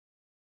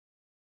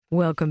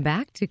Welcome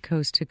back to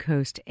Coast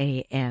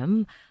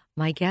AM.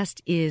 My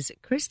guest is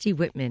Christy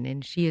Whitman,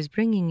 and she is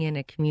bringing in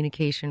a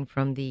communication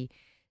from the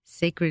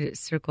Sacred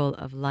Circle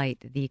of Light,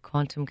 the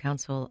Quantum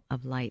Council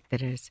of Light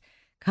that is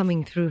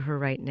coming through her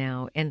right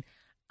now. And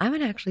I'm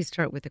going to actually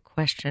start with a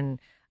question,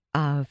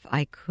 if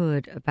I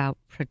could, about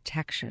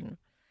protection.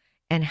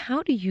 And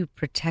how do you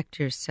protect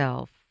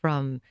yourself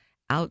from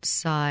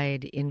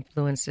outside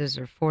influences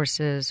or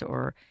forces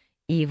or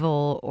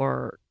evil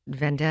or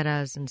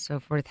vendettas and so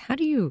forth?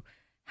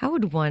 How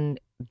would one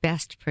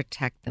best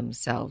protect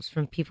themselves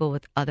from people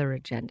with other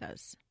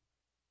agendas?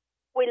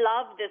 We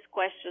love this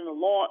question a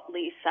lot,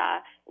 Lisa.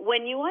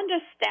 When you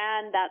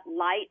understand that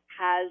light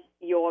has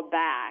your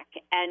back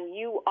and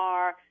you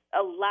are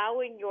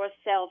allowing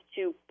yourself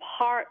to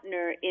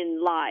partner in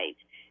light,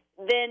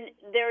 then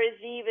there is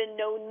even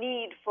no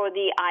need for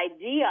the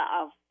idea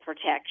of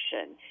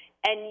protection.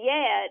 And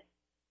yet,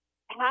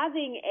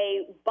 having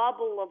a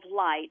bubble of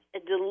light, a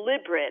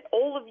deliberate,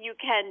 all of you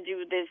can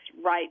do this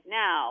right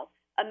now.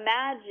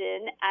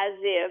 Imagine as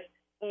if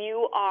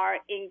you are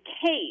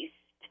encased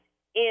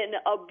in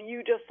a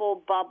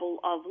beautiful bubble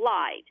of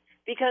light,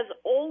 because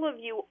all of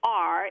you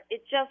are,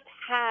 it just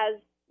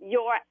has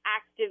your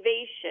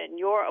activation,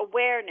 your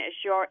awareness,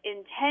 your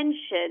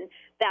intention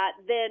that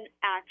then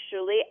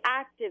actually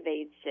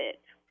activates it.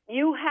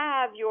 You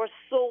have your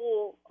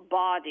soul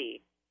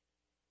body.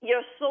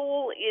 Your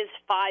soul is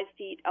 5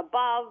 feet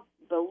above,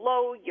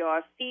 below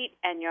your feet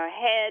and your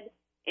head,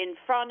 in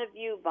front of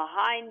you,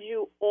 behind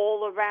you,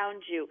 all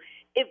around you.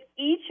 If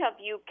each of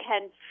you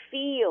can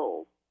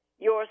feel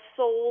your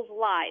soul's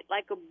light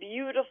like a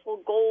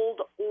beautiful gold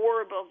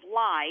orb of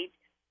light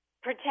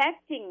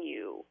protecting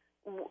you,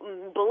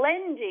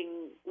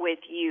 blending with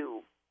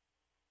you,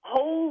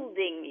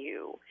 holding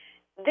you,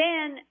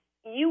 then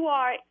you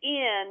are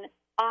in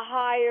a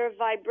higher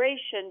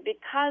vibration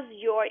because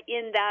you're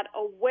in that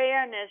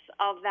awareness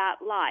of that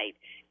light.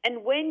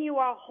 And when you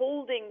are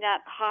holding that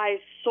high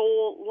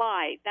soul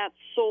light, that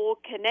soul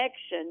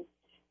connection,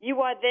 you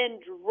are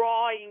then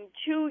drawing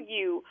to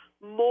you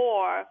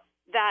more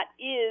that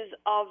is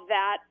of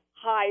that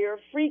higher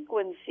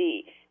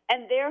frequency.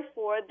 And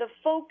therefore, the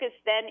focus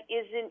then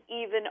isn't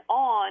even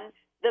on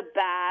the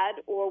bad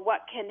or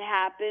what can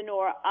happen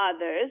or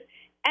others.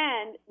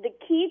 And the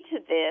key to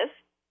this,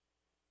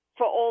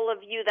 for all of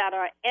you that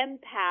are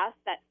empaths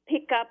that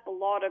pick up a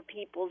lot of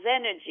people's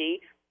energy,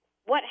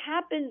 what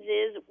happens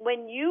is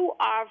when you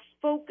are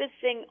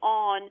focusing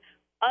on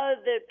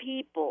other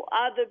people,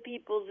 other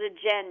people's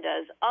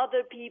agendas,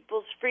 other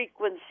people's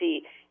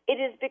frequency, it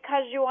is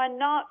because you are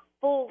not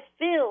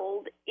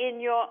fulfilled in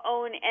your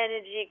own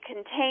energy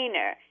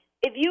container.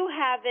 If you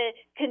have a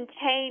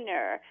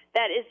container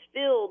that is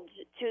filled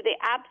to the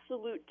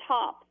absolute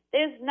top,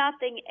 there's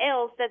nothing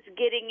else that's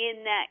getting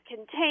in that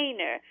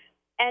container.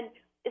 And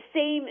the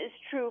same is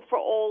true for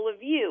all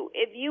of you.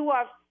 If you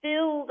are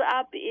filled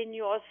up in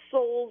your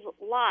soul's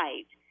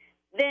light,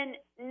 then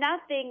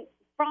nothing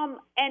from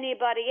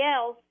anybody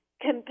else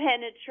can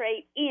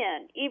penetrate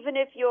in. Even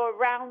if you're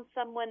around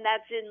someone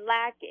that's in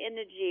lack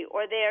energy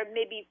or they're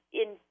maybe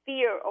in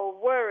fear or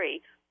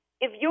worry,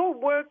 if you're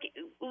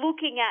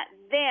looking at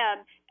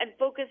them and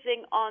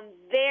focusing on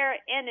their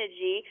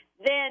energy,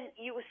 then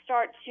you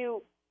start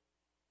to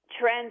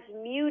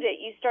transmute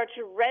it. You start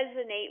to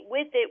resonate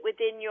with it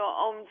within your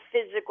own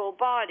physical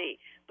body.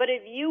 But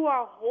if you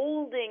are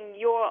holding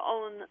your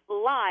own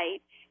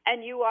light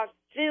and you are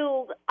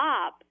filled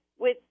up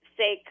with,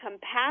 say,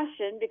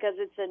 compassion, because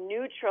it's a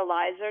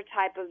neutralizer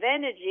type of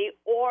energy,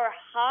 or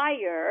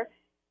higher,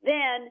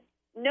 then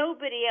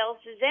nobody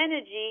else's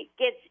energy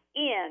gets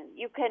in.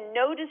 You can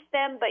notice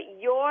them, but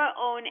your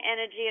own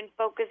energy and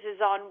focus is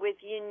on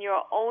within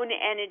your own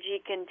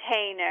energy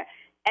container,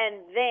 and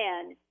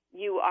then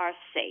you are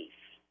safe.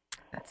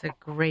 That's a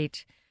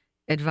great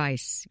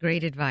advice.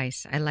 Great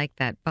advice. I like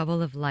that.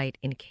 Bubble of light.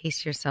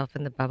 Encase yourself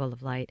in the bubble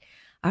of light.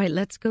 All right,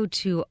 let's go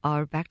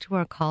back to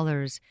our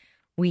callers.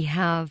 We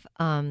have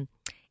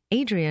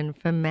Adrian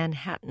from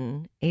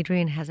Manhattan.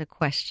 Adrian has a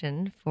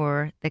question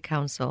for the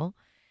council.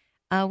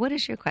 What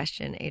is your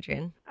question,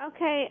 Adrian?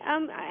 Okay.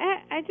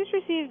 I just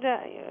received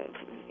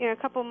a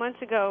couple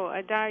months ago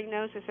a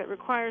diagnosis that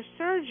requires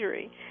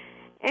surgery,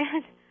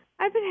 and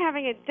I've been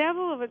having a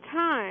devil of a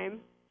time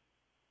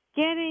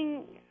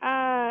getting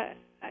a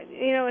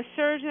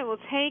surgeon that will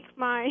take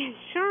my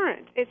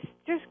insurance. It's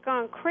just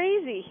gone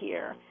crazy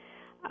here,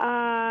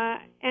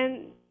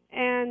 and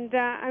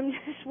I'm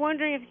just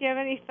wondering if you have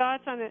any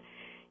thoughts on it.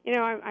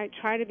 I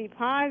try to be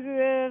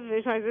positive.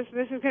 This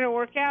is going to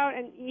work out,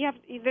 and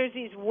there's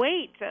these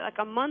waits, like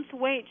a month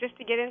wait just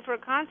to get in for a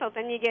consult.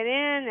 Then you get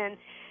in, and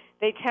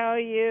they tell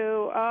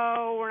you,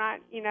 oh, we're not,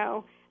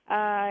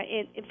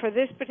 for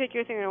this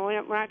particular thing,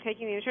 we're not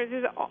taking the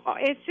insurance.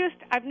 It's just,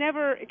 I've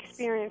never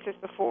experienced this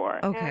before.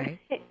 Okay.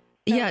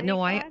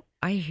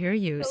 I hear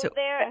you. So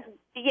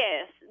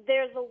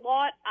there's a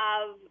lot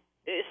of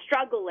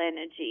struggle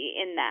energy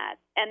in that,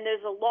 and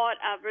there's a lot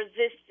of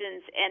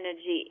resistance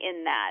energy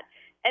in that.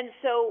 And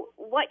so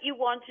what you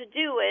want to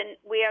do, and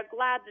we are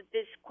glad that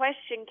this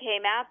question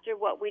came after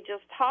what we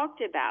just talked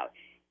about,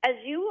 as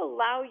you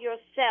allow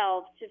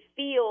yourself to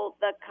feel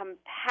the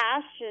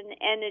compassion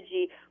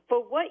energy for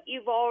what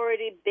you've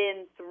already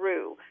been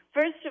through.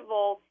 First of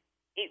all,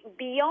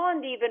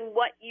 beyond even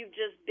what you've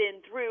just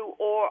been through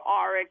or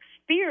are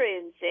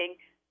experiencing,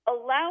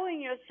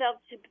 allowing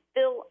yourself to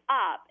fill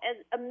up. As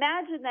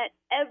imagine that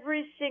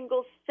every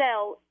single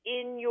cell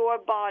in your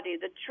body,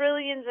 the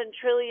trillions and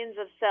trillions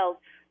of cells,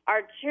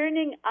 are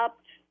turning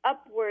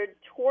upward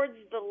towards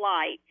the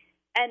light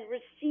and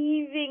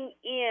receiving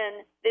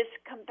in this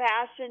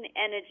compassion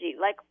energy.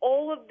 Like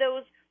all of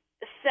those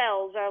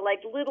cells are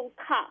like little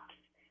cups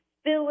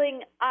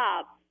filling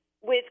up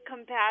with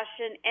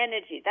compassion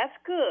energy. That's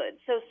good.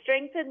 So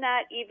strengthen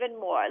that even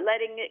more,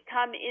 letting it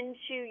come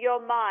into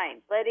your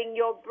mind, letting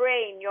your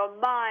brain, your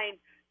mind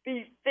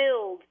be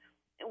filled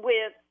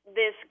with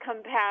this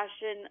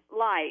compassion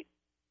light,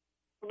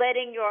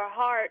 letting your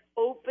heart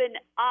open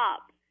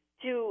up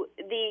to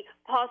the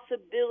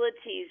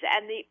possibilities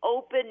and the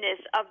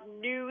openness of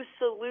new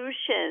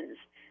solutions,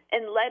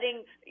 and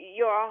letting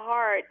your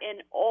heart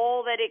and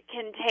all that it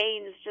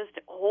contains just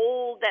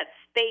hold that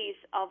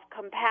space of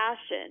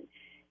compassion.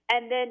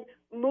 And then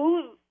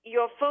move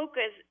your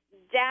focus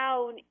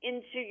down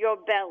into your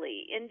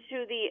belly,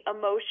 into the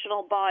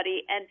emotional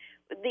body, and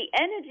the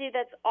energy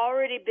that's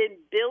already been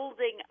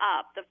building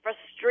up, the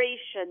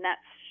frustration, that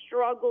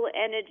struggle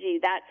energy,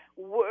 that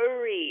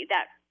worry,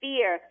 that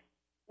fear.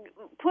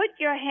 Put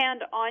your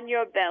hand on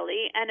your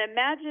belly and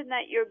imagine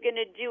that you're going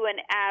to do an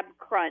ab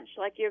crunch,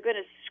 like you're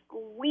going to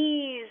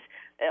squeeze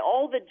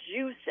all the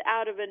juice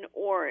out of an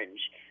orange.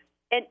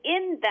 And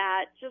in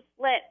that, just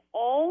let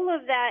all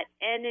of that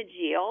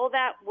energy, all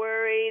that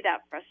worry,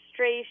 that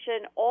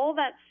frustration, all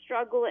that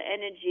struggle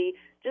energy,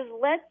 just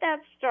let that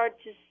start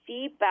to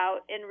seep out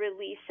and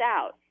release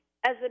out.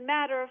 As a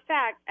matter of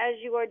fact, as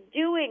you are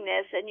doing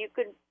this, and you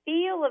can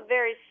feel a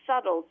very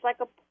subtle, it's like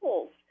a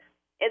pulse,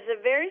 it's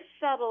a very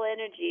subtle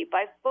energy.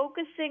 By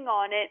focusing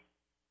on it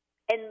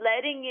and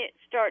letting it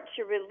start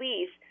to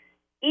release,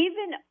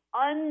 even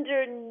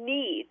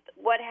underneath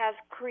what has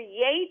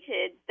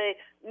created the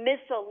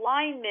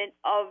misalignment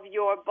of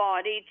your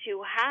body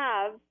to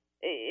have,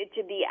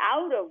 to be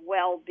out of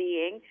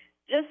well-being,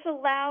 just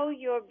allow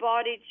your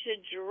body to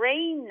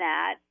drain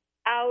that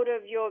out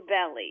of your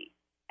belly.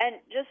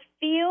 And just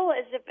feel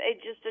as if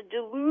just a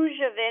deluge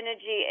of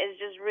energy is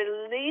just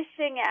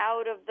releasing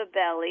out of the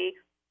belly,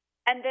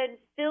 and then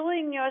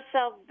filling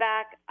yourself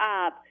back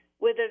up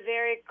with a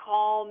very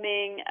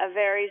calming, a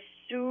very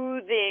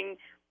soothing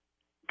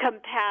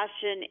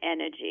compassion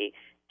energy,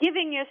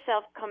 giving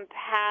yourself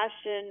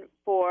compassion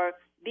for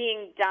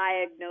being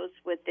diagnosed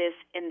with this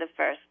in the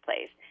first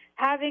place,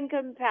 having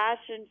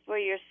compassion for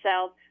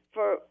yourself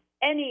for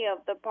any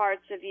of the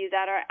parts of you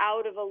that are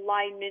out of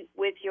alignment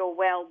with your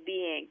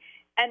well-being.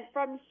 And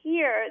from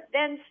here,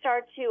 then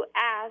start to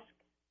ask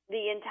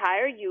the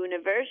entire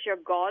universe, your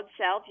God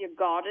self, your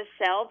goddess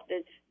self,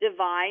 the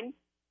divine,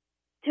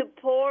 to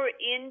pour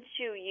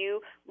into you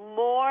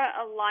more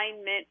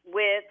alignment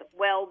with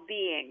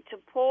well-being, to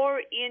pour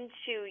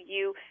into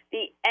you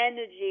the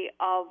energy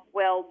of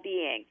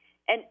well-being.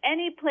 And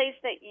any place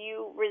that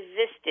you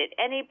resisted,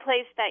 any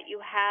place that you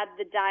had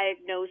the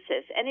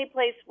diagnosis, any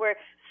place where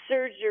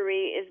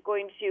surgery is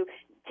going to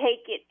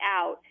take it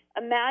out,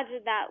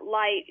 imagine that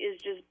light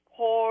is just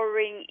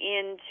pouring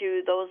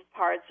into those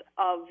parts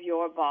of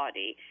your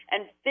body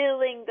and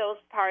filling those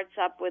parts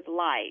up with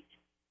light.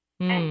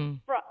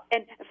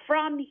 And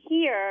from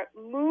here,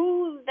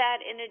 move that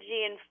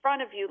energy in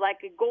front of you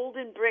like a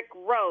golden brick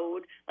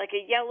road, like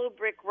a yellow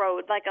brick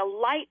road, like a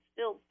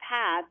light-filled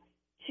path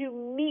to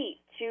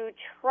meet, to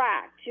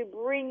track, to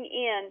bring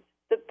in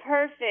the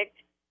perfect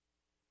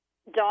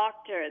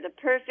doctor, the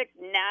perfect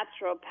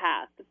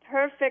naturopath, the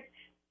perfect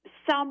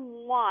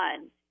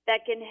someone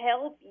that can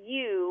help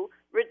you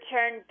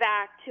return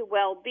back to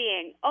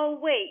well-being. Oh,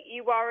 wait,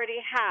 you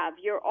already have.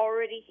 You're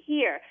already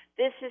here.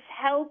 This is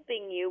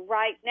helping you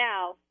right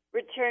now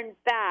return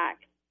back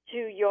to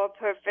your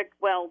perfect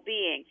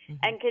well-being,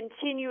 and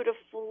continue to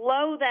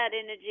flow that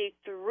energy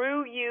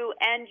through you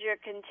and your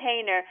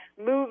container,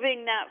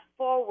 moving that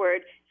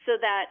forward so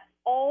that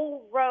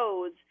all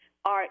roads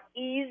are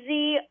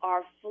easy,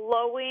 are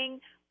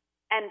flowing,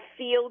 and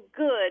feel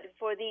good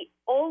for the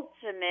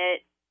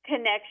ultimate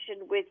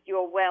connection with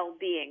your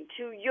well-being,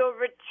 to your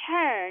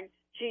return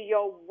to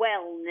your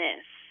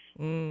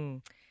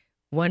wellness.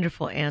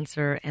 Wonderful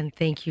answer, and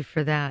thank you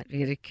for that,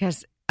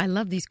 because I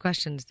love these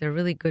questions. They're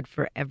really good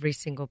for every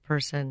single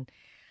person.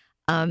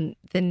 The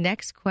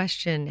next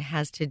question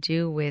has to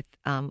do with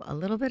a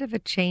little bit of a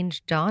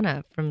change.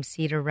 Donna from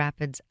Cedar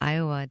Rapids,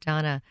 Iowa.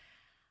 Donna,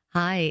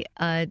 hi.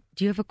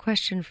 Do you have a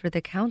question for the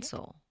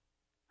council?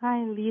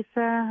 Hi,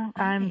 Lisa.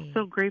 Hi. I'm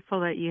so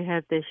grateful that you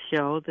had this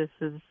show.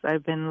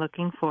 I've been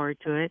looking forward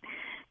to it.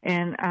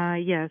 And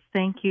yes,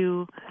 thank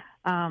you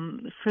for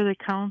the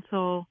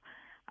council.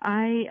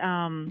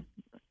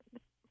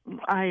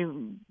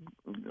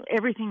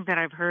 Everything that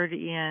I've heard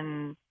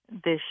in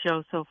this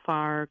show so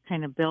far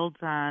kind of builds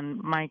on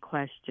my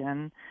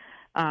question.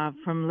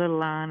 From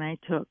little on, I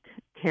took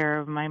care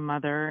of my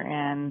mother,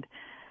 and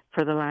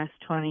for the last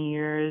 20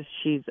 years.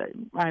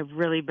 I've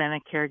really been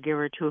a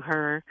caregiver to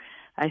her.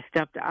 I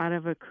stepped out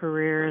of a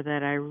career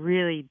that I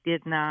really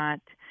did not.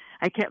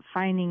 I kept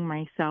finding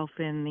myself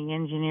in the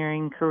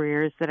engineering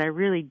careers that I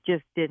really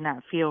just did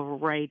not feel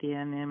right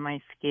in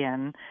my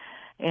skin.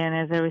 And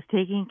as I was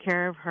taking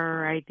care of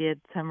her, I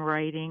did some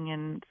writing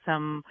and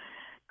some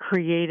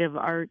creative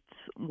arts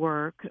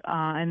work.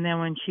 And then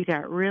when she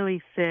got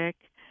really sick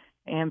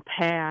and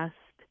passed,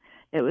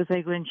 it was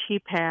like when she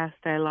passed,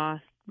 I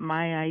lost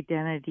my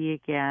identity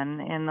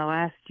again. In the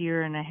last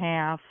year and a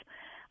half,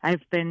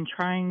 I've been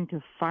trying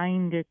to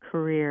find a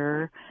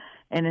career,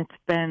 and it's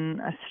been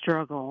a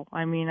struggle.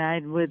 I mean, I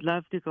would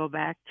love to go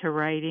back to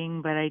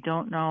writing, but I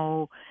don't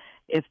know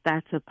if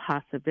that's a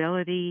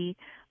possibility.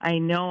 I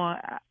know,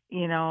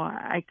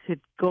 I could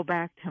go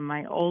back to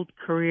my old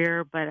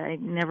career, but I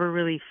never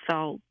really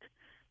felt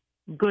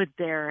good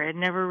there. It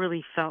never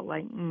really felt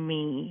like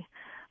me.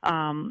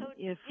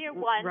 If dear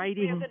one,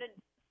 writing...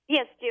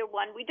 Yes, dear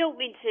one, we don't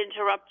mean to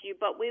interrupt you,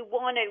 but we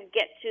want to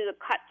get to the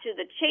cut to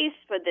the chase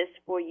for this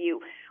for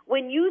you.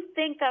 When you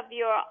think of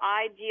your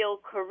ideal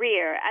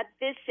career at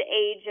this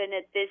age and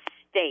at this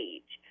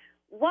stage,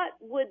 what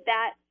would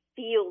that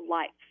feel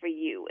like for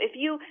you? If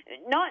you,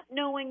 not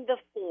knowing the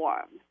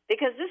form,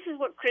 because this is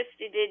what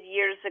Christy did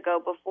years ago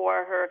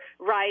before her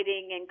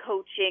writing and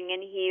coaching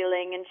and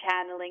healing and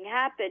channeling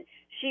happened,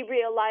 she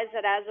realized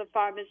that as a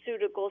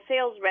pharmaceutical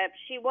sales rep,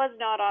 she was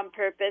not on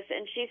purpose,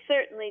 and she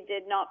certainly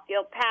did not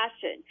feel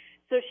passion.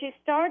 So she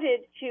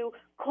started to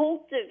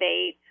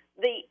cultivate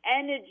the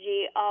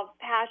energy of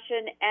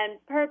passion and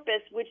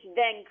purpose, which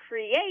then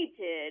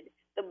created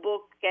the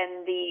book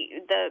and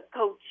the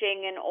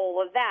coaching and all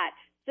of that.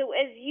 So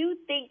as you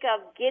think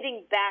of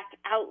getting back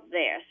out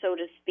there, so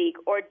to speak,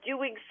 or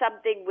doing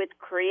something with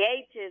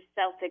creative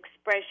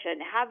self-expression,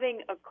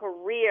 having a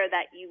career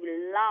that you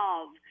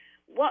love,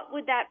 what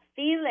would that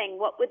feeling,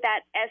 what would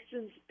that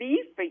essence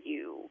be for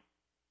you?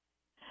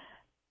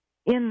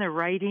 In the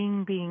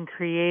writing, being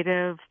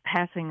creative,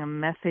 passing a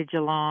message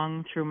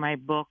along through my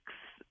books,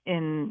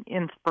 an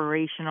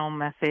inspirational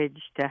message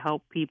to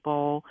help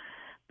people,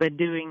 but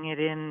doing it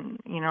in,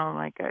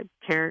 like a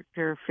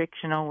character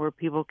fictional where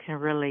people can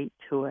relate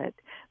to it.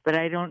 But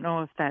I don't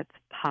know if that's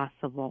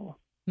possible.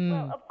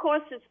 Well, of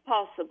course it's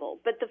possible,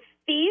 but the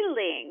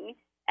feeling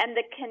and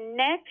the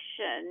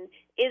connection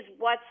is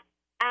what's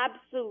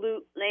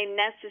absolutely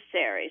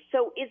necessary.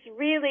 So it's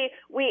really,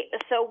 we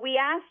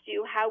asked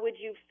you, how would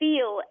you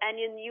feel? And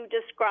then you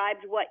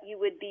described what you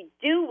would be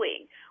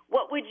doing.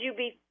 What would you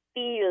be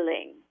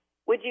feeling?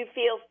 Would you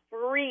feel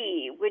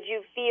free? Would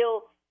you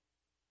feel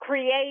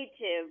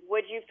creative?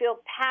 Would you feel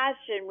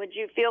passion? Would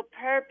you feel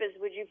purpose?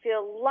 Would you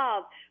feel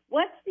love?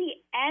 What's the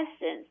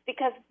essence?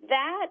 Because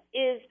that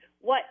is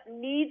what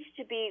needs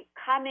to be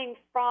coming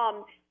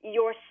from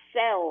your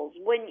cells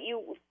when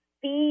you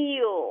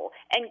feel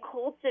and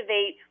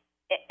cultivate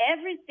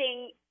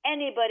everything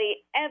anybody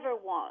ever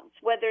wants,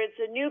 whether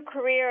it's a new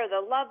career or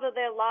the love of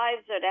their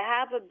lives or to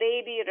have a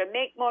baby or to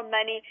make more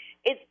money.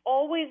 It's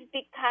always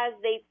because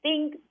they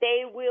think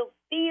they will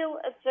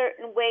feel a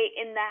certain way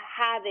in the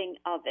having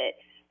of it.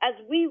 As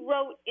we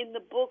wrote in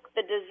the book,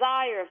 The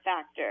Desire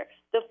Factor,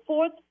 the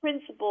fourth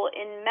principle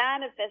in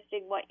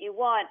manifesting what you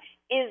want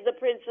is the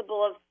principle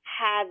of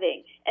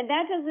having. And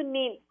that doesn't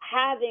mean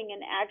having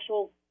an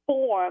actual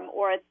form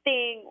or a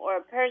thing or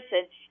a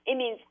person. It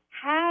means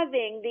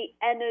having the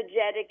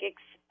energetic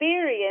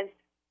experience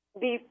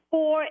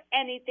before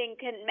anything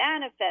can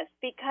manifest,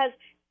 because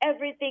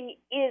everything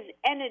is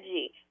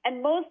energy.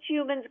 And most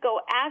humans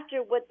go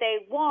after what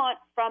they want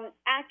from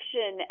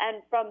action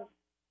and from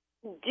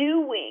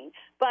doing,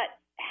 but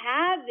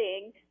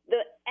having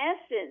the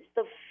essence,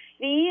 the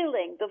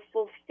feeling, the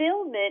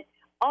fulfillment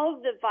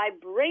of the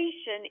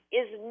vibration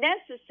is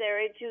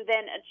necessary to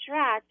then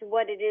attract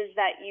what it is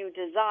that you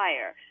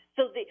desire.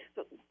 So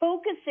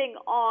focusing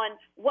on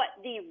what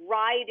the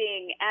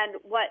writing and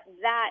what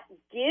that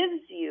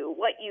gives you,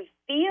 what you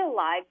feel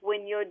like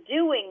when you're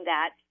doing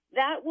that,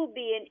 that will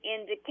be an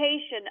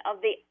indication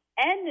of the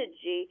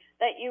energy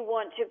that you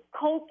want to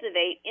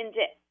cultivate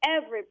into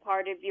every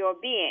part of your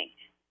being.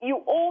 You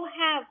all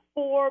have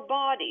 4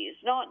 bodies,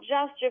 not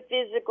just your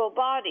physical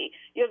body.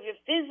 You have your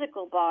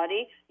physical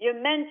body, your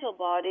mental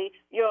body,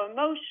 your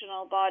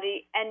emotional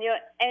body, and your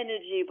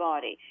energy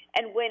body.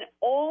 And when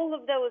all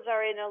of those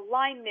are in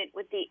alignment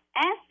with the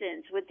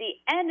essence, with the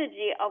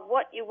energy of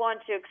what you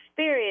want to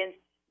experience,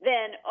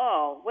 then,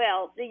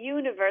 the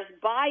universe,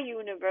 by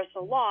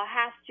universal law,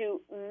 has to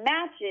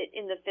match it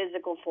in the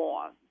physical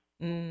form.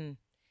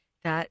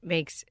 That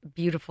makes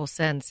beautiful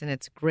sense, and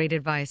it's great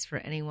advice for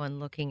anyone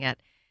looking at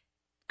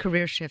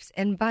career shifts.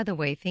 And by the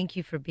way, thank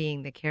you for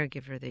being the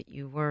caregiver that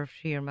you were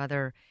to your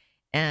mother.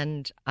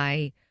 And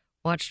I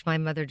watched my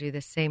mother do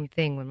the same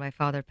thing when my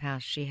father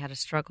passed. She had a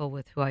struggle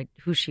with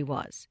who she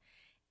was.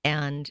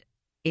 And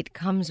it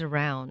comes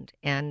around.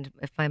 And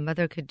if my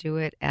mother could do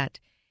it at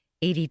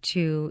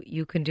 82,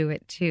 you can do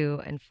it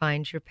too, and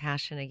find your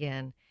passion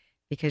again,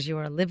 because you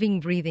are a living,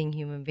 breathing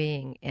human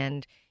being,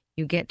 and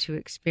you get to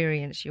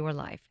experience your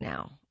life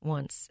now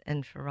once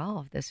and for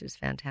all. This is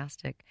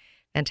fantastic.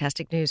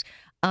 Fantastic news.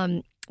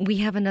 We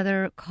have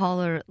another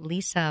caller,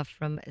 Lisa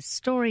from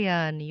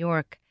Astoria, New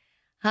York.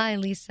 Hi,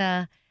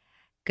 Lisa.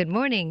 Good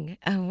morning.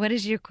 What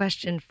is your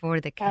question for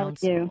the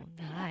council?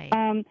 How are you?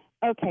 Hi.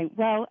 Okay.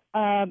 Well,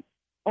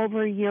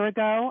 over a year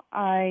ago,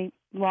 I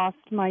lost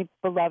my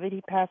beloved.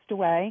 He passed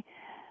away.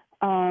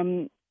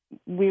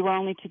 We were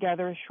only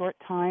together a short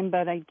time,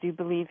 but I do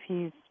believe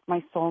he's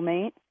my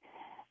soulmate.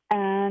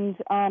 And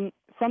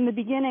from the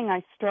beginning,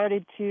 I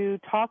started to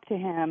talk to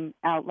him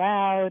out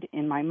loud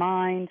in my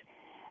mind.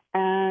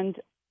 And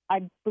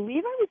I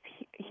believe I was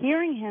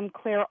hearing him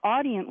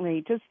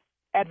clairaudiently, just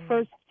at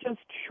first, just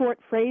short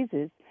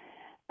phrases.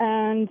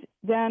 And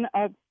then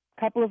a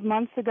couple of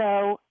months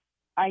ago,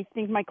 I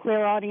think my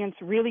clairaudience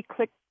really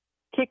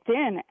kicked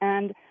in,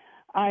 and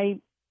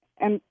I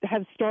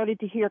have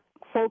started to hear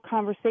full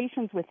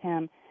conversations with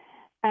him.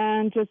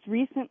 And just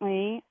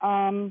recently,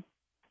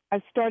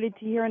 I've started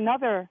to hear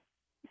another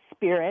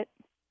spirit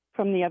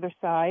from the other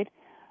side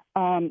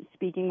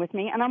speaking with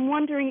me. And I'm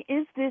wondering,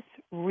 is this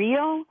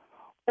real,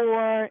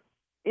 or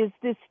is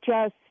this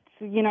just,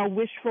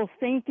 wishful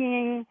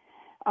thinking,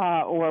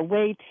 or a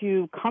way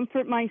to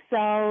comfort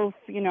myself,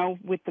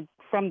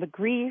 from the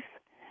grief?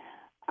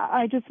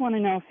 I just want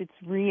to know if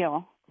it's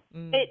real.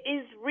 It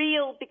is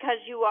real because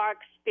you are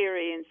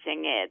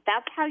experiencing it.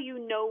 That's how you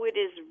know it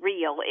is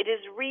real. It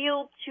is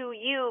real to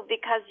you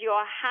because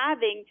you're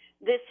having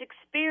this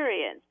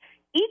experience.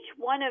 Each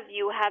one of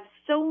you have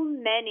so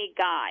many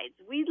guides.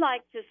 We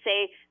like to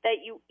say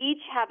that you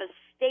each have a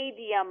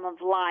stadium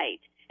of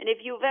light. And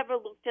if you've ever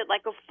looked at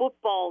like a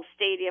football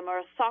stadium or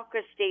a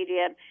soccer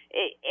stadium,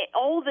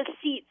 all the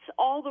seats,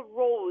 all the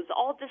rows,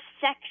 all the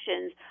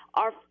sections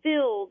are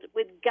filled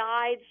with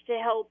guides to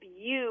help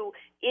you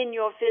in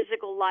your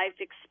physical life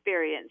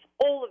experience.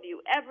 All of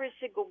you, every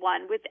single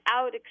one,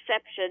 without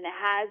exception,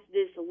 has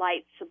this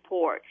light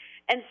support.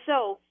 And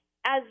so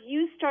as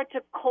you start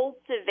to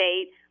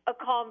cultivate a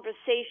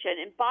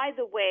conversation, and by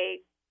the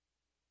way,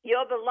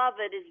 your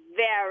beloved is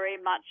very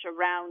much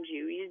around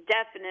you. You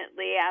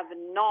definitely have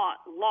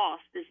not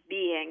lost this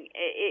being,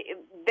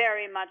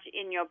 very much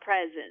in your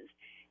presence.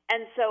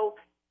 And so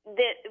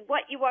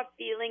what you are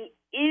feeling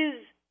is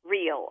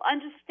real.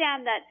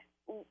 Understand that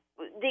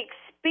the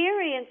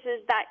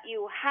experiences that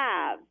you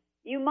have,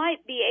 you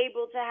might be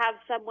able to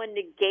have someone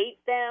negate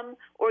them,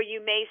 or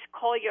you may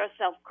call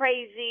yourself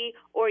crazy,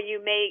 or you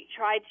may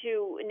try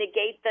to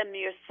negate them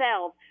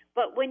yourself.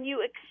 But when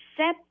you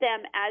accept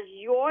them as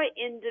your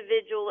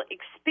individual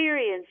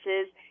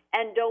experiences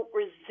and don't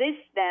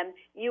resist them,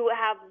 you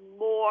have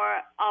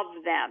more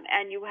of them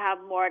and you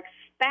have more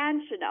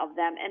expansion of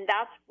them. And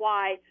that's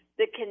why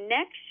the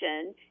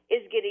connection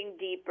is getting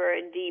deeper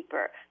and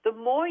deeper. The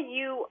more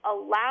you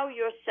allow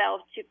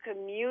yourself to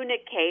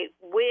communicate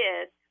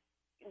with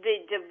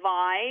the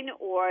divine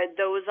or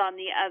those on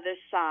the other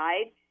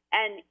side,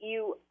 and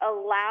you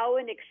allow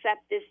and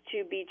accept this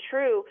to be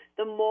true,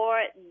 the more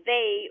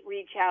they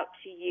reach out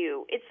to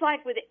you. It's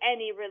like with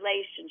any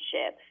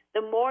relationship.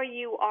 The more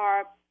you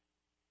are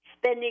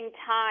spending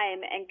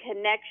time and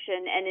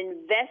connection and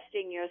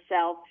investing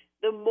yourself,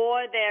 the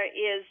more there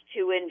is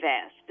to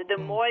invest. The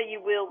more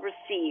you will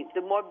receive,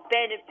 the more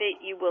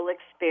benefit you will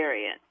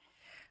experience.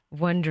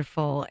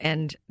 Wonderful.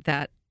 And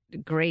that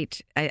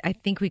great. I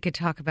think we could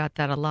talk about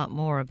that a lot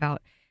more,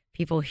 about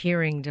people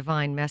hearing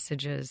divine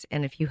messages.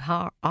 And if you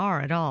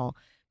are at all,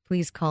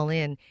 please call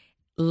in.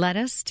 Let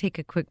us take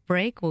a quick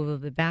break. We'll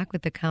be back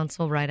with the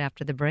council right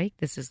after the break.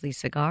 This is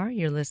Lisa Garr.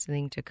 You're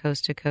listening to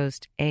Coast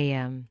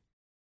AM.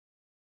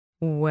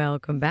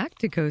 Welcome back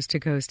to Coast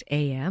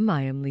AM.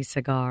 I am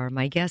Lisa Garr.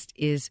 My guest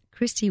is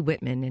Christy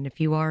Whitman. And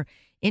if you are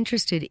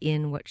interested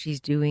in what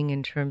she's doing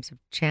in terms of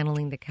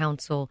channeling the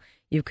council,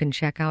 you can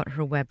check out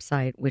her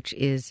website, which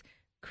is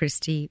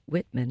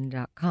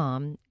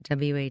ChristyWhitman.com,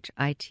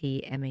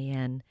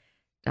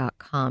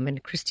 WHITMAN.com,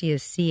 and Christy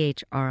is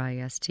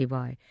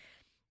CHRISTY.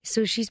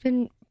 So she's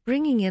been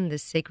bringing in the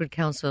Sacred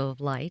Council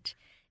of Light,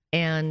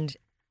 and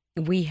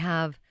we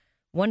have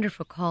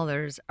wonderful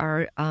callers.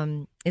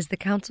 Is the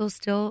council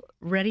still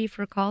ready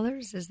for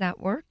callers? Does that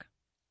work?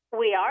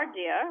 We are,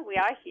 dear. We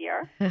are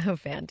here. Oh,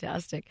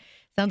 fantastic.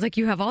 Sounds like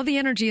you have all the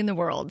energy in the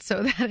world,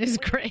 so that is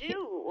great. We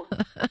do.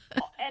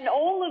 And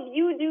all of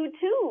you do,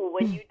 too,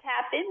 when you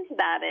tap into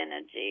that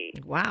energy.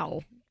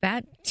 Wow.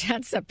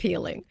 That's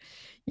appealing.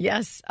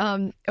 Yes.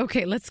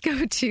 Okay, let's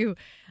go to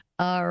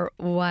our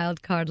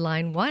wild card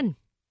line 1.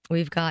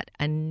 We've got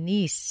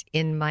Anise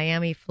in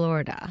Miami,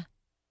 Florida.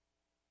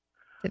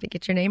 Did I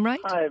get your name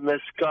right? Hi,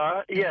 Miss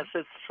Garr. Yes,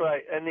 it's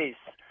right, Anise.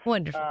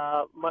 Wonderful.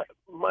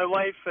 My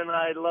wife and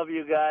I love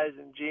you guys,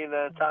 and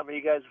Gina and Tommy.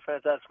 You guys are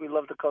fantastic. We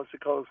love the Coast to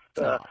Coast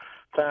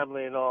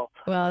family and all.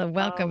 Well,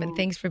 welcome, and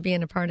thanks for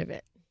being a part of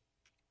it.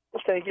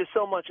 Thank you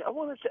so much. I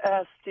wanted to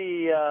ask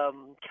the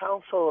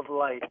Council of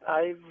Light.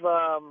 I've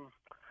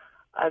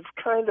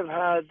kind of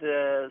had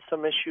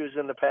some issues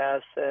in the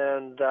past,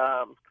 and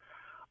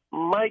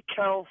my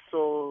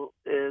council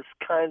is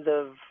kind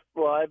of,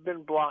 well, I've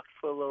been blocked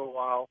for a little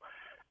while,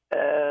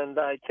 and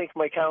I think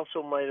my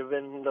counsel might have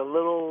been a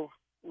little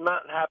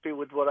not happy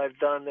with what I've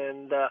done.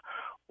 And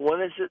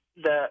when is it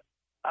that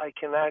I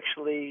can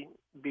actually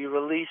be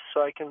released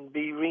so I can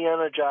be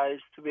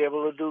re-energized to be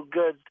able to do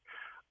good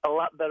a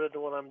lot better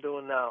than what I'm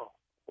doing now?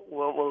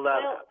 When will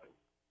that happen?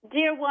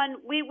 Dear one,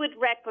 we would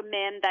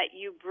recommend that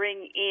you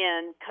bring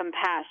in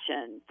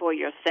compassion for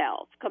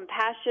yourself,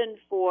 compassion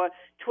for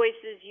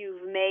choices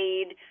you've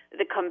made,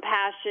 the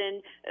compassion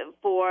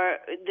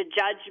for the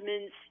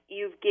judgments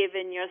you've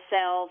given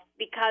yourself,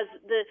 because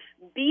the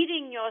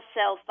beating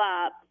yourself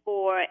up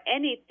for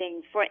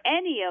anything, for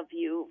any of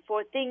you,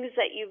 for things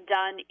that you've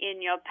done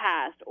in your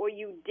past or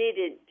you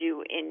didn't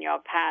do in your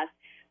past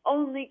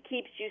only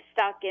keeps you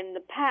stuck in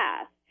the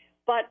past.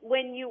 But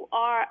when you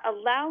are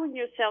allowing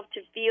yourself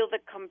to feel the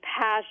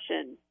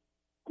compassion,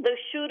 the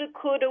shoulda,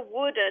 coulda,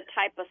 woulda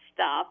type of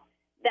stuff,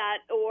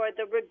 or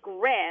the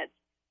regrets,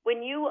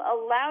 when you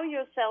allow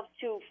yourself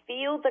to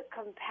feel the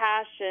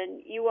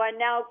compassion, you are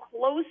now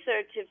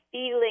closer to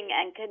feeling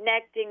and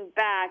connecting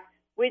back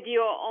with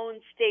your own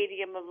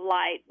stadium of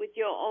light, with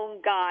your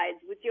own guides,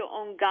 with your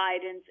own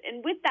guidance,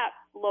 and with that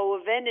flow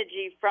of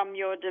energy from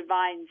your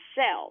divine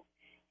self.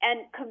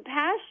 And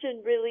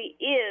compassion really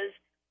is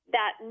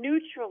that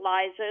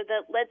neutralizer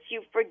that lets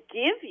you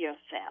forgive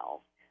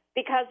yourself.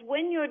 Because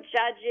when you're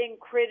judging,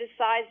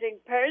 criticizing,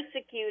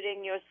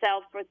 persecuting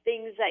yourself for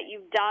things that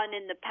you've done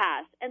in the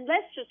past, and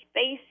let's just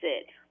face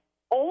it,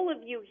 all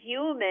of you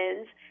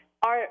humans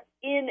are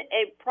in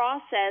a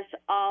process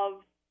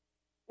of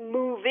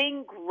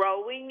moving,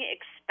 growing,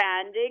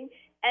 expanding,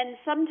 and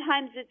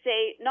sometimes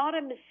it's not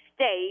a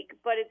mistake,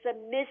 but it's a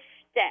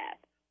misstep,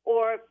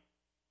 or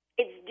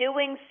it's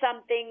doing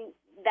something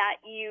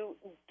that you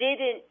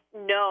didn't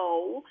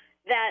know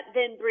that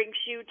then brings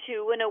you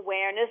to an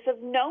awareness of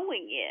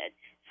knowing it.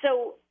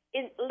 So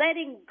in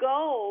letting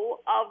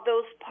go of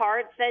those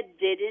parts that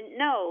didn't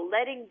know,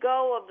 letting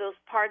go of those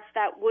parts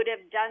that would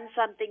have done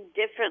something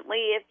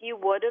differently if you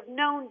would have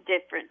known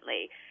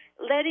differently,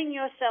 letting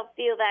yourself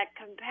feel that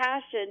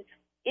compassion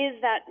is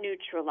that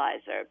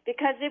neutralizer.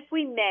 Because if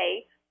we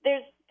may,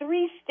 there's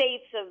 3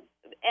 states of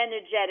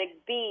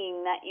energetic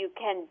being that you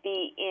can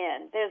be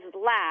in. There's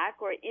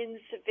lack or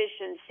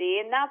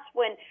insufficiency, and that's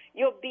when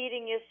you're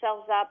beating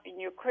yourselves up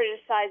and you're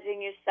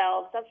criticizing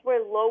yourselves. That's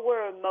where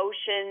lower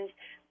emotions,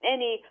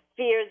 any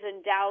fears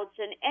and doubts,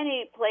 and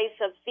any place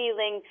of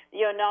feeling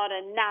you're not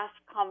enough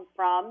come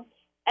from.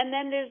 And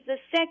then there's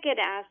the second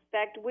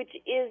aspect, which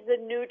is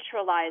the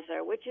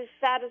neutralizer, which is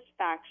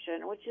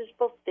satisfaction, which is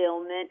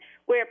fulfillment,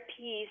 where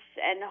peace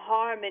and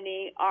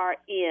harmony are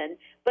in.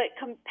 But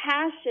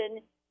compassion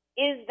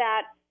is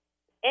that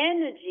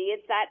energy,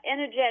 it's that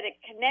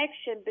energetic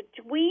connection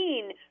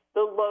between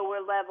the lower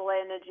level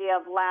energy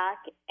of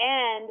lack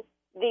and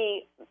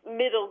the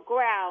middle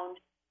ground,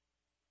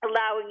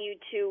 allowing you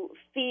to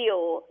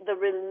feel the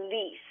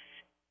release.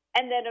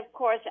 And then, of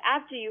course,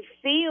 after you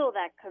feel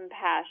that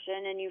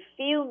compassion and you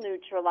feel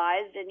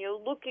neutralized and you're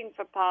looking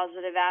for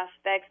positive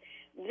aspects,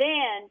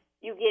 then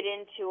you get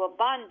into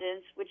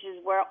abundance, which is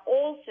where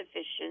all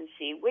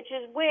sufficiency, which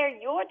is where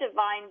your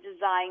divine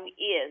design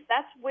is.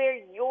 That's where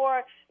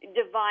your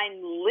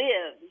divine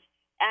lives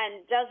and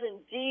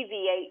doesn't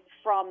deviate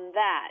from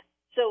that.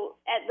 So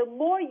the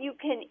more you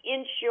can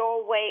inch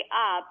your way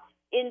up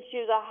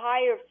into the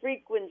higher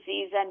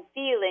frequencies and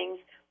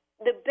feelings,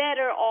 the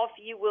better off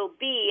you will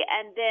be.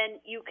 And then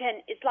you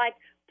can, it's like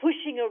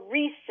pushing a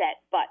reset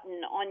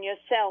button on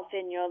yourself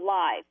in your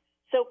life.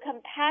 So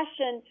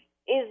compassion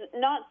is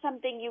not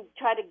something you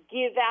try to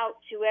give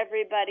out to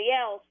everybody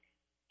else.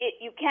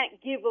 You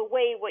can't give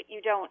away what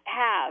you don't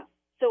have.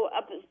 So a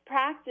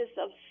practice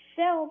of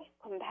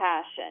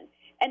self-compassion.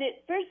 And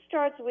it first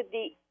starts with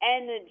the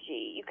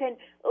energy. You can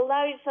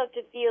allow yourself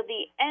to feel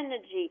the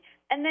energy.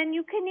 And then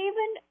you can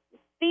even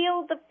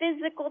feel the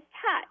physical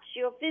touch,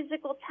 your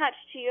physical touch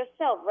to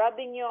yourself,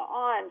 rubbing your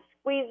arms,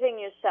 squeezing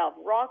yourself,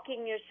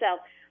 rocking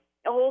yourself,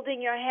 holding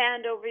your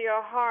hand over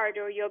your heart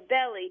or your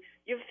belly.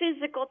 Your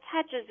physical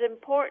touch is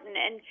important,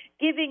 and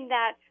giving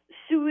that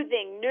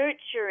soothing,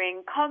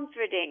 nurturing,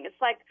 comforting.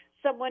 It's like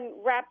someone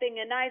wrapping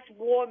a nice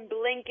warm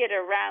blanket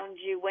around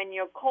you when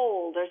you're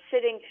cold, or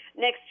sitting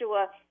next to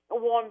a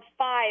warm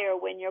fire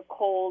when you're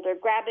cold, or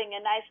grabbing a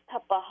nice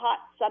cup of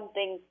hot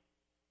something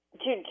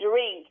to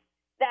drink.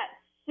 That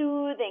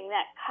soothing,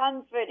 that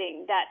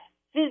comforting, that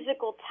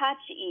physical touch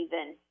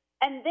even.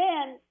 And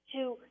then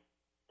to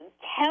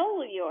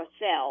tell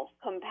yourself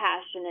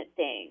compassionate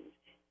things.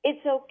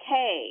 It's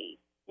okay.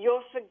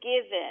 You're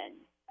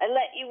forgiven. I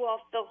let you off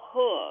the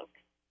hook.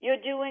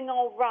 You're doing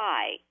all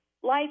right.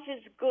 Life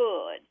is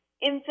good.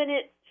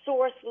 Infinite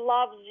Source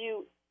loves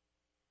you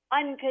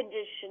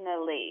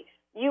unconditionally.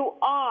 You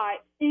are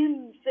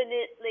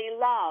infinitely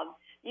loved.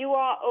 You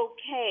are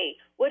okay.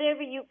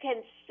 Whatever you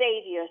can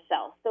say to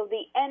yourself. So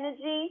the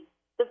energy,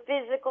 the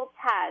physical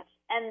touch,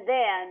 and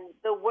then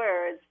the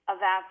words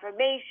of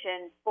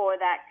affirmation for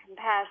that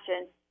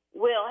compassion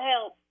will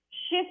help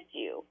shift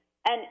you.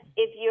 And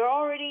if you're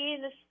already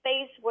in a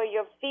space where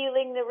you're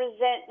feeling the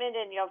resentment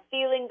and you're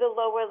feeling the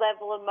lower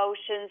level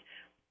emotions,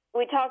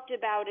 we talked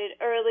about it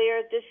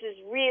earlier. This is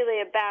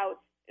really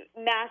about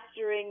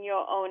mastering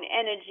your own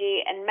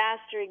energy and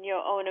mastering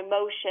your own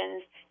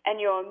emotions, and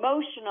your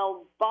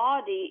emotional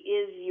body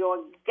is your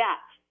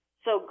gut.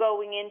 So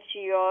going into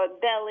your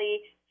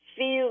belly,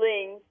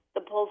 feeling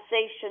the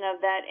pulsation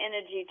of that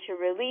energy to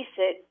release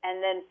it,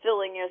 and then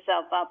filling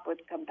yourself up with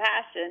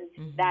compassion,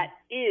 that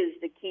is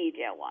the key,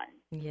 dear one.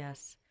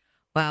 Yes.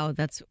 Wow,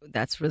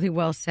 that's really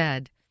well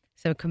said.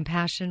 So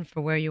compassion for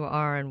where you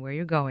are and where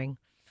you're going.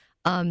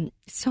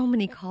 So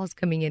many calls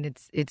coming in.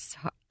 It's.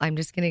 I'm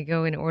just going to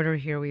go in order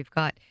here. We've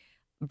got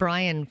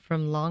Brian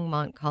from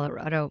Longmont,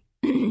 Colorado.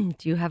 Do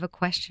you have a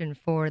question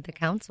for the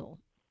council?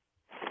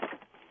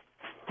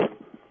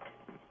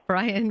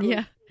 Brian,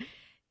 yeah,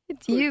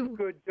 it's you.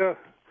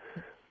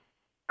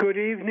 Good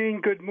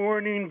evening, good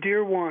morning,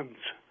 dear ones.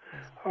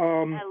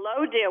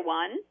 Hello, dear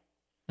one.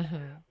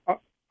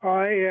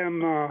 I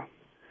am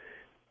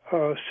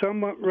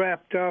somewhat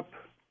wrapped up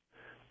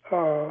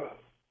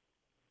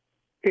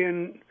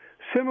in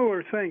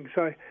similar things.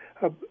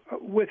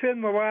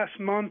 Within the last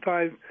month,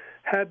 I've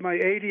had my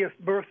 80th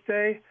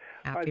birthday.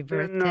 Happy I've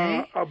birthday.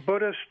 been a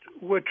Buddhist,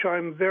 which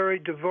I'm very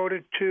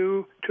devoted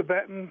to,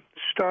 Tibetan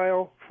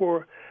style,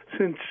 for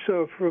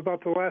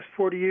about the last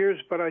 40 years.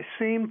 But I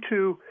seem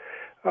to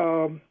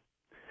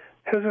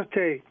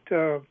hesitate,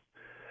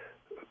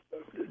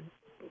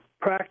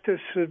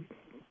 practice,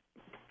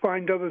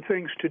 find other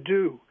things to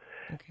do.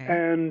 Okay.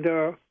 And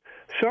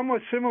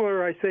somewhat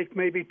similar, I think,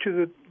 maybe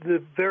to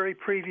the very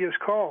previous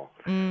call.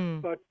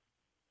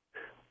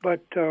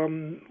 But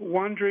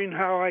wondering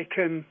how I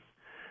can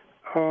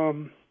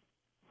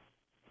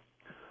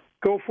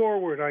go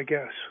forward, I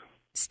guess.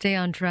 Stay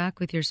on track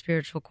with your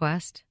spiritual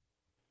quest?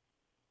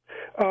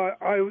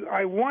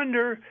 I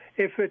wonder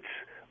if it's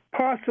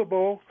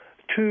possible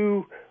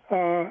to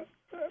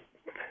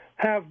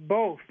have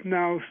both.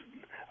 Now,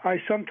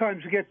 I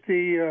sometimes get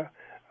the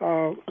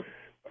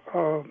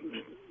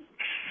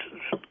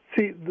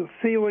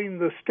feeling,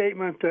 the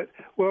statement that,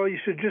 well, you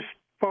should just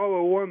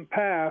follow one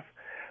path,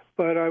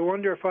 but I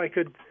wonder if I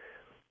could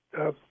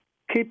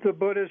keep the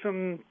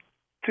Buddhism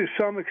to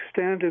some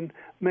extent and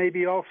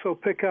maybe also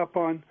pick up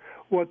on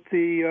what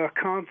the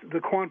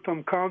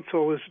Quantum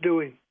Council is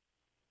doing.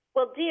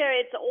 Well, dear,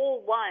 it's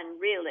all one,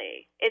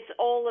 really. It's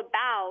all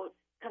about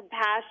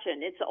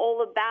compassion. It's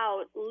all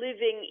about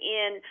living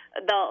in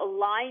the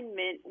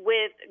alignment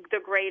with the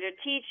greater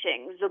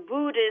teachings. The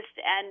Buddhist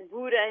and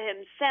Buddha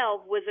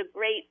himself was a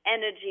great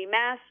energy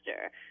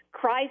master.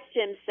 Christ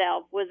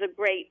himself was a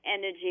great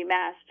energy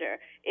master.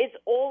 It's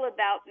all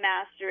about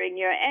mastering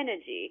your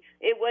energy.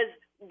 It was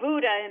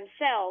Buddha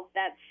himself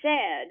that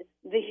said,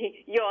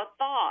 your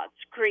thoughts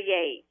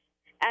create.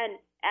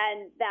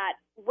 And that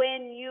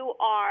when you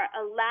are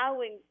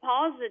allowing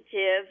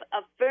positive,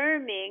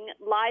 affirming,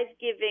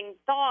 life-giving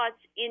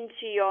thoughts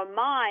into your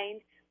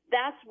mind,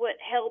 that's what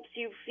helps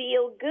you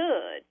feel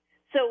good.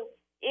 So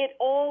it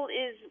all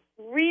is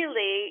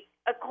really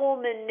a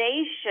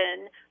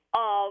culmination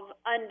of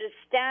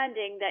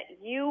understanding that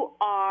you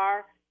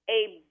are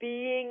a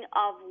being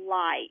of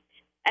light,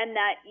 and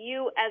that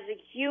you as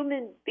a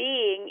human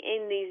being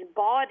in these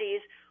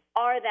bodies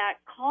are that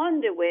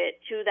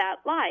conduit to that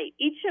light.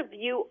 Each of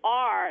you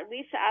are,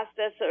 Lisa asked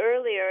us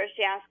earlier,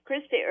 she asked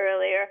Christy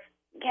earlier,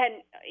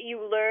 can you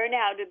learn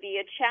how to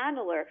be a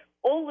channeler?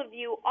 All of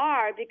you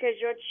are, because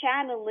you're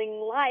channeling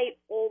light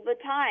all the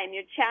time.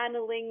 You're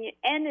channeling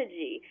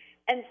energy.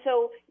 And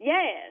so,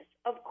 yes,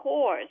 of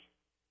course,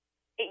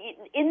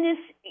 in this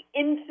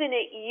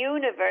infinite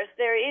universe,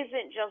 there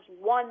isn't just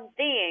one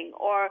thing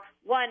or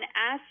one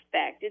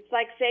aspect. It's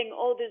like saying,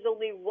 oh, there's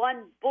only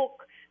one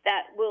book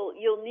that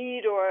you'll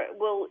need or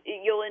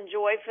you'll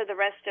enjoy for the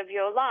rest of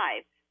your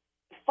life.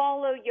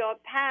 Follow your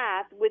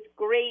path with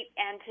great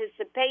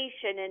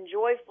anticipation and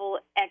joyful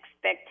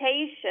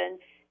expectation,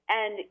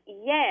 and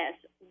yes,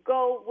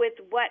 go with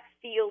what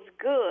feels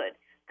good.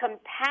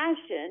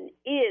 Compassion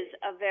is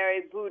a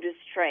very Buddhist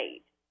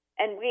trait,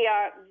 and we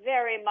are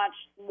very much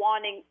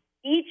wanting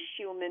each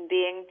human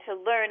being to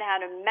learn how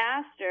to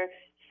master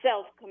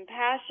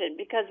self-compassion,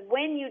 because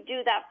when you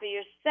do that for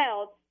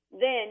yourself,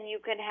 then you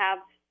can have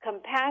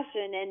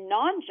compassion and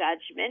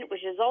non-judgment,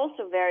 which is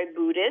also very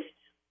Buddhist,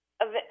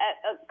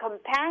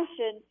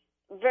 compassion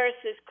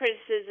versus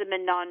criticism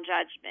and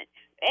non-judgment.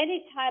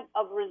 Any type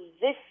of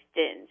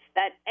resistance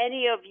that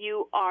any of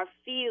you are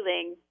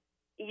feeling,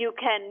 you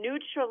can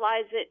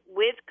neutralize it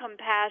with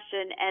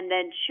compassion and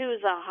then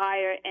choose a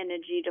higher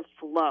energy to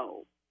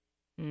flow.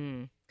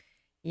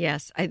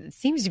 Yes, it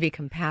seems to be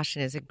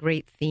compassion is a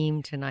great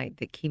theme tonight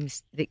that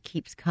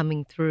keeps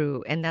coming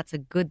through, and that's a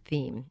good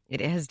theme.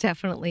 It has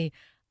definitely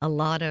a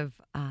lot of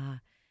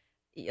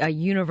a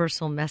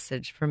universal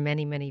message for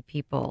many, many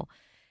people.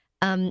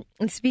 And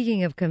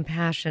speaking of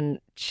compassion,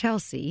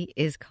 Chelsea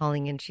is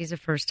calling in. She's a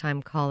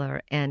first-time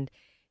caller, and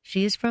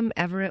she is from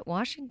Everett,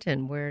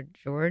 Washington, where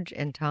George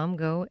and Tom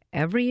go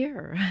every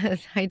year.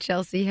 Hi,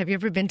 Chelsea. Have you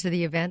ever been to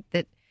the event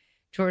that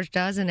George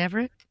does in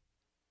Everett?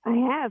 I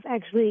have,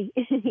 actually.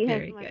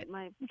 Very good.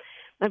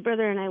 My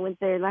brother and I went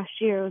there last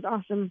year. It was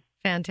awesome.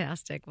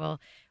 Fantastic. Well,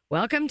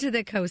 Welcome to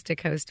the Coast to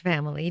Coast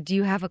family. Do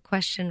you have a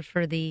question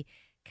for the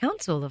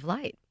Council of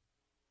Light?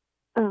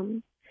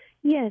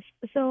 Yes.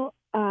 So,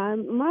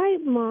 my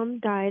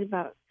mom died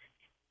about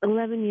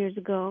 11 years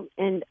ago,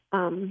 and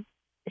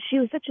she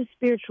was such a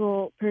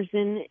spiritual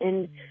person,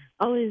 and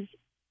always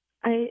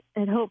I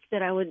had hoped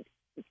that I would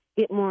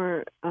get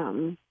more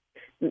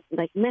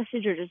like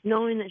message or just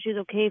knowing that she's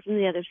okay from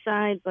the other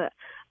side. But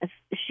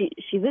she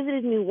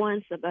visited me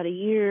once about a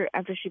year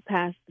after she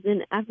passed. But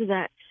then after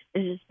that,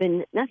 there's just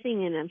been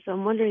nothing in them. So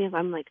I'm wondering if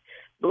I'm like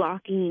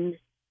blocking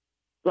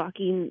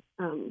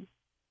some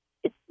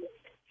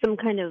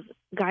kind of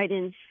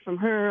guidance from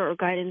her or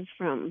guidance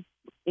from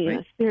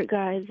spirit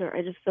guides, or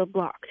I just feel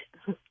blocked.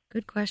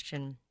 Good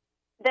question.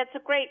 That's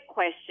a great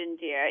question,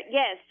 dear.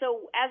 Yes,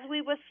 so as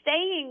we were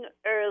saying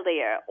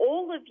earlier,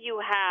 all of you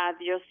have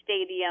your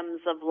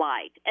stadiums of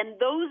light, and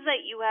those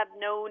that you have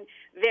known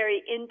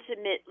very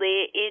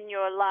intimately in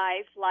your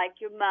life,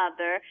 like your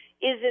mother,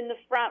 is in the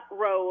front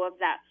row of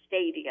that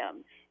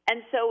stadium.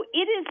 And so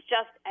it is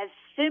just as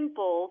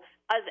simple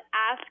as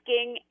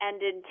asking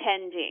and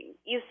intending.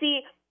 You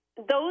see,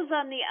 those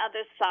on the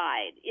other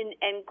side,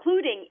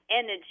 including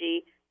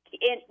energy,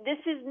 this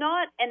is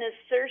not an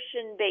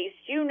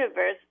assertion-based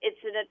universe,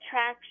 it's an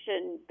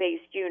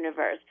attraction-based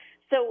universe.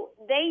 So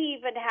they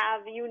even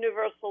have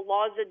universal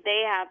laws that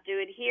they have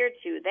to adhere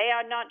to. They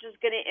are not just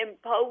going to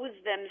impose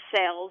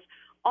themselves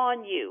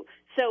on you.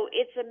 So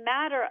it's a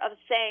matter of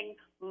saying,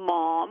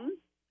 Mom,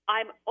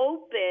 I'm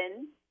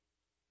open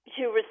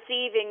to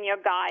receiving your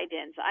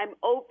guidance. I'm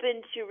open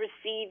to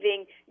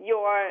receiving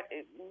your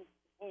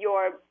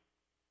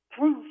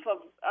proof of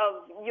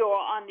you're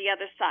on the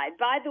other side.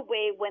 By the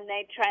way, when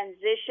they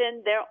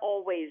transition, they're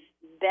always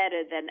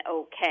better than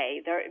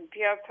okay. They're in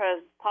pure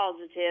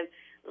positive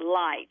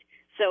light.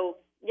 So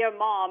your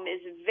mom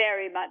is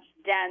very much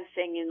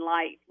dancing in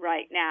light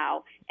right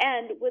now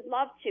and would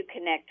love to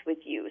connect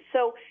with you.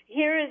 So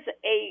here is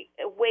a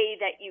way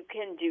that you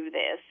can do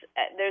this.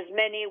 There's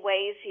many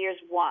ways. Here's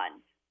one.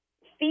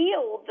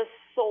 Feel the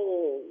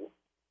soul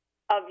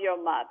of your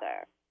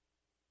mother.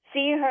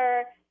 See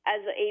her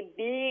as a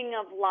being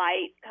of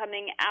light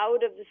coming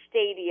out of the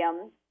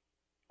stadium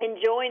and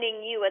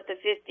joining you at the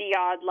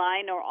 50-yard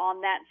line or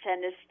on that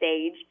center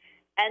stage.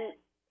 And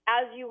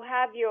as you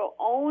have your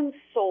own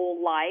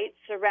soul light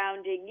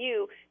surrounding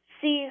you,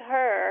 see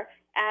her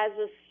as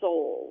a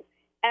soul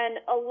and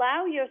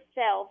allow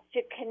yourself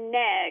to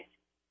connect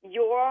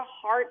your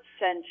heart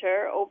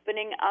center,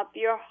 opening up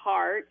your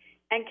heart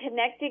and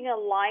connecting a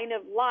line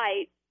of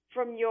light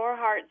from your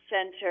heart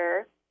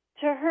center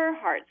to her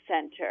heart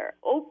center,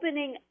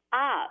 opening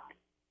up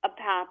a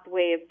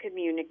pathway of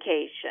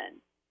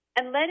communication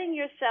and letting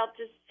yourself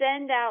just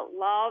send out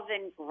love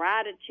and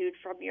gratitude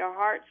from your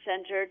heart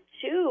center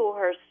to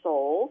her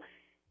soul,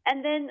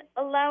 and then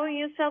allowing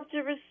yourself to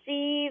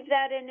receive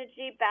that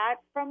energy back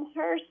from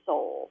her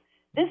soul.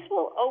 This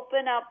will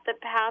open up the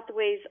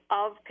pathways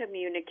of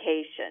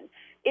communication.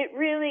 It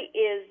really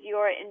is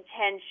your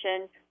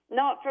intention,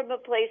 not from a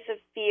place of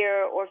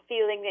fear or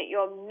feeling that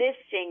you're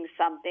missing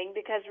something,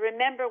 because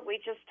remember,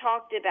 we just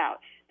talked about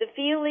the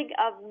feeling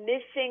of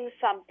missing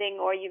something,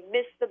 or you've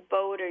missed the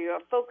boat, or you're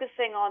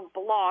focusing on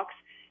blocks,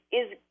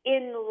 is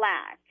in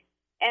lack.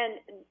 And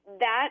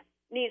that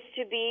needs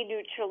to be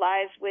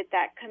neutralized with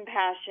that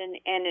compassion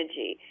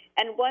energy.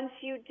 And once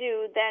you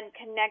do, then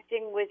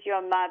connecting with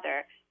your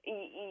mother,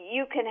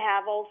 you can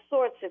have all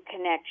sorts of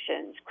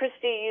connections.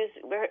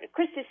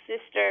 Christy's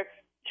sister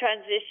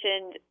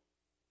transitioned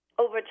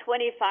over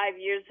 25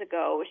 years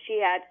ago.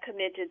 She had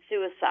committed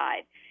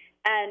suicide,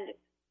 and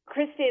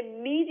Christy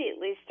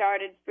immediately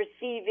started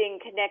receiving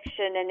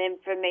connection and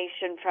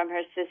information from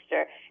her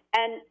sister.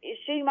 And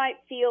she might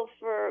feel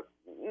for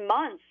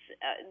months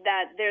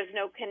that there's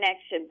no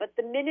connection. But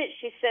the minute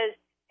she says,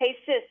 hey,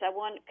 sis, I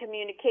want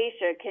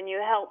communication. Can you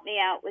help me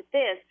out with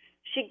this?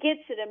 She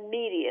gets it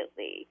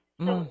immediately.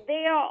 So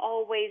they are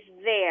always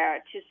there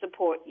to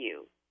support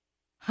you.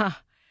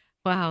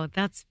 Wow,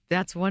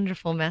 that's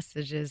wonderful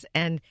messages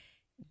and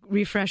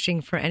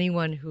refreshing for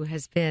anyone who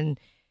has been,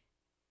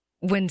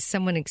 when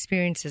someone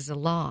experiences a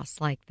loss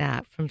like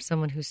that from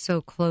someone who's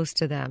so close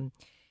to them,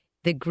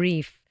 the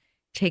grief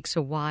takes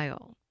a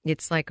while.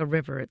 It's like a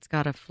river. It's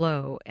got to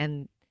flow.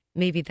 And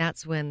maybe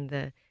that's when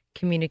the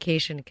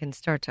communication can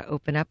start to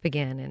open up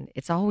again. And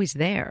it's always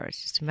there.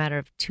 It's just a matter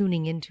of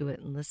tuning into it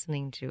and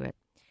listening to it.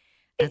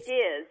 It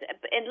is.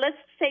 And let's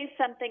say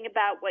something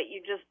about what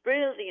you just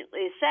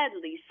brilliantly said,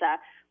 Lisa.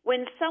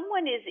 When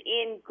someone is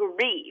in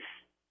grief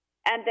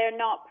and they're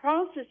not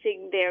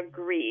processing their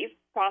grief,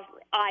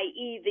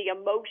 i.e. the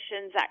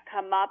emotions that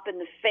come up and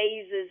the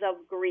phases of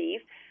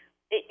grief,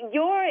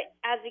 you're,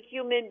 as a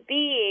human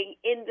being,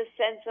 in the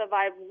sense of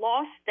I've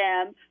lost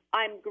them,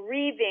 I'm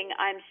grieving,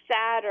 I'm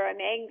sad, or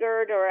I'm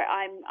angered, or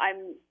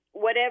I'm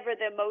whatever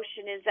the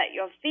emotion is that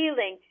you're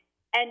feeling,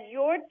 and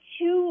you're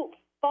too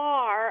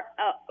far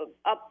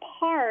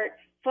apart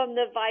from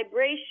the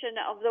vibration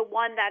of the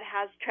one that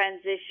has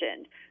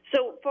transitioned.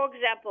 So, for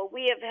example,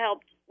 we have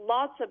helped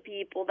lots of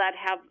people that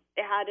have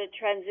had a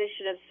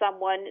transition of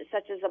someone,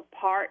 such as a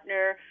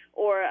partner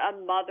or a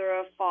mother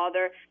or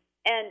father.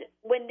 And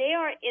when they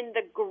are in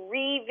the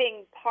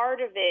grieving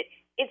part of it,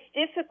 it's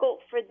difficult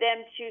for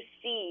them to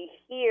see,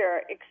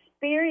 hear,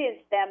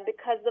 experience them,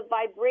 because the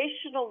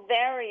vibrational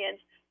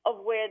variance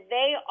of where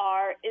they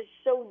are is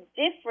so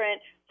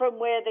different from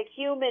where the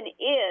human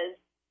is.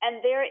 And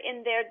they're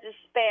in their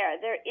despair.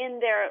 They're in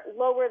their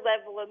lower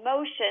level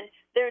emotion.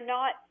 They're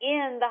not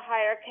in the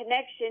higher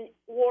connection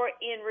or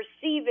in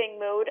receiving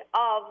mode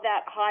of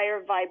that higher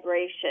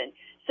vibration.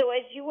 So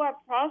as you are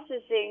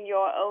processing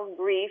your own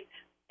grief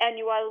and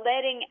you are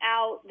letting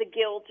out the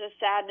guilt or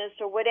sadness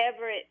or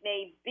whatever it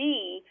may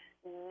be,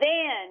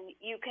 then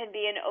you can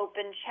be an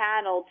open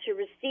channel to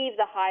receive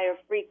the higher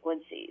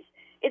frequencies.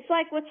 It's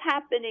like what's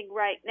happening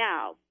right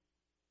now.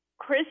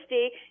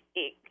 Christy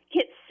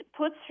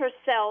puts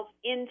herself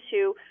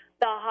into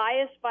the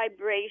highest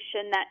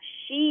vibration that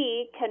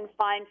she can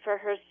find for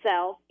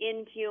herself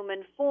in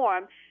human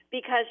form,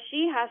 because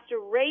she has to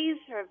raise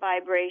her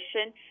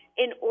vibration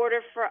in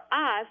order for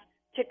us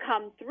to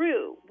come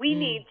through. We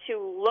need to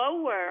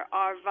lower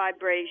our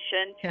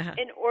vibration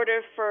in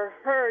order for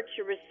her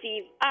to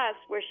receive us,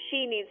 where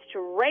she needs to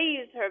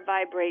raise her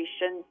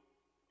vibration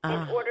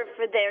in order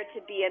for there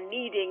to be a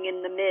meeting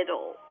in the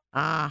middle.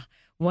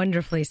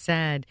 Wonderfully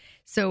said.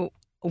 So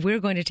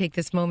we're going to take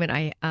this moment.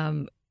 I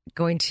am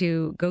going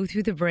to go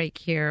through the break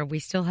here. We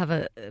still have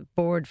a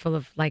board full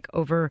of like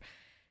over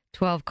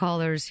 12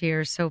 callers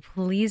here, so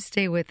please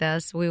stay with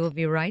us. We will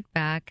be right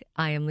back.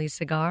 I am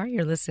Lisa Garr.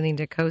 You're listening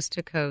to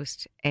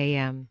Coast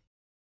AM.